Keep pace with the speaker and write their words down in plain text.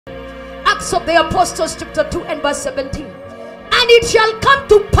Acts of the Apostles chapter 2 and verse 17. And it shall come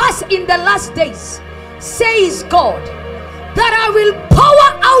to pass in the last days, says God, that I will pour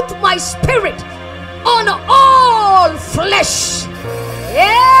out my spirit on all flesh.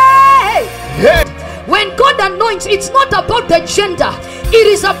 Hey! Yeah. When God anoints, it's not about the gender, it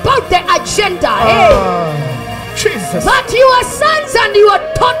is about the agenda. Jesus. But your sons and your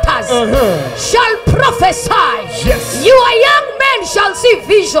daughters shall prophesy. Yes. Your young men shall see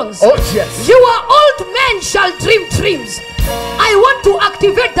visions. Oh yes. Your old men shall dream dreams. I want to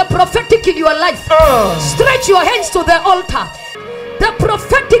activate the prophetic in your life. Stretch your hands to the altar. The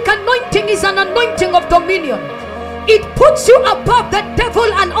prophetic anointing is an anointing of dominion. It puts you above the devil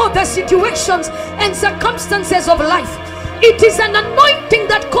and other situations and circumstances of life. It is an anointing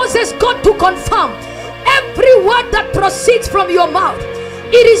that causes God to confirm every word that proceeds from your mouth.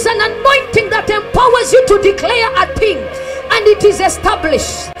 It is an anointing that empowers you to declare a thing, and it is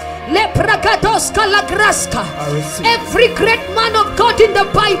established. Every great man of God in the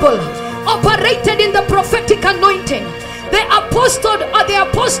Bible operated in the prophetic anointing. The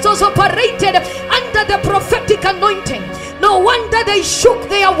apostles operated under the prophetic anointing. No wonder they shook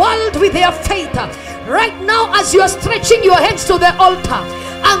their world with their faith. Right now, as you are stretching your hands to the altar,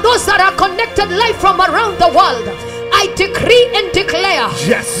 and those that are connected live from around the world, I decree and declare,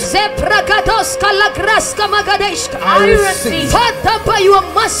 yes, I receive. Father, by your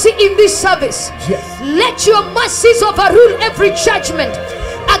mercy in this service, yes, let your mercies overrule every judgment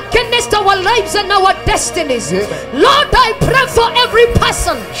against our lives and our destinies. Amen. Lord, I pray for every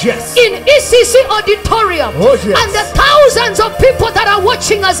person, yes, in ECC auditorium, oh, yes, and the thousands of people that are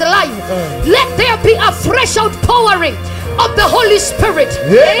watching us live. Let there be a fresh outpouring of the Holy Spirit.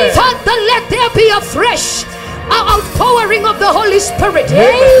 Amen. Father, let there be a fresh outpouring of the Holy Spirit.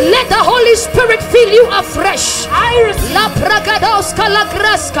 Amen. Let the Holy Spirit fill you afresh. I receive.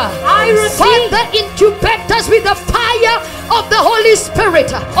 Father, incubate us with the fire of the Holy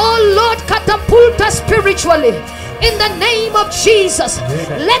Spirit. Oh Lord, catapult us spiritually in the name of Jesus.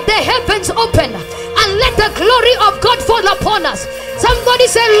 Amen. Let the heavens open and let the glory of God fall upon us. Somebody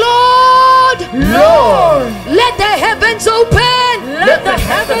say, Lord, Lord, let the heavens open. Let the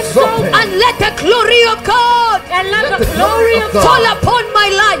heavens open. And let the glory of God, And let the glory of God fall upon my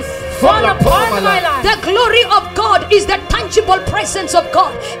life. fall upon my life. The glory of God is the tangible presence of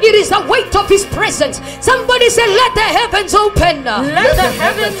God. It is the weight of his presence. Somebody say, let the heavens open. Let the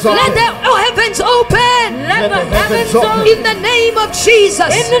heavens Let open. the heavens open. Let the heavens open. In the name of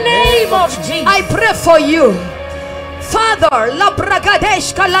Jesus. In the name of Jesus. I pray for you, Father. La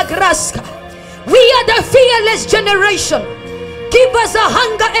bragadeshka la graska. We are the fearless generation. Give us a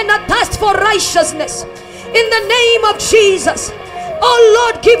hunger and a thirst for righteousness. In the name of Jesus. Oh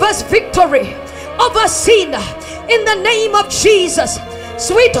Lord, give us victory over sin. In the name of Jesus.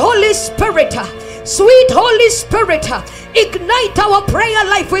 Sweet Holy Spirit, sweet Holy Spirit, ignite our prayer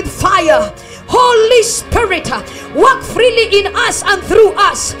life with fire. Holy Spirit, work freely in us and through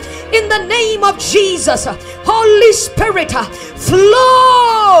us. In the name of Jesus. Holy Spirit,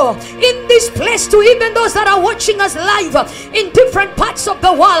 flow in this place to even those that are watching us live in different parts of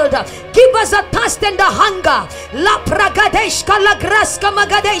the world. Give us a thirst and a hunger. La pragadeshka la graska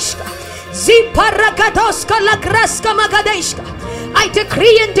magadeshka. Ziparagadoska la graska magadeshka. I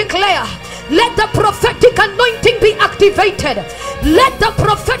decree and declare, let the prophetic anointing be activated. Let the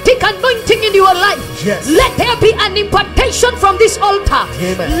prophetic anointing in your life. Yes. Let there be an impartation from this altar.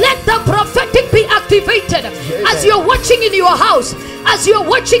 Amen. Let the prophetic be activated. Amen. As you're watching in your house, as you're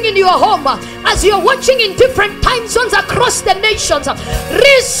watching in your home, as you're watching in different time zones across the nations,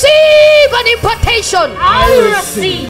 receive an impartation. I receive.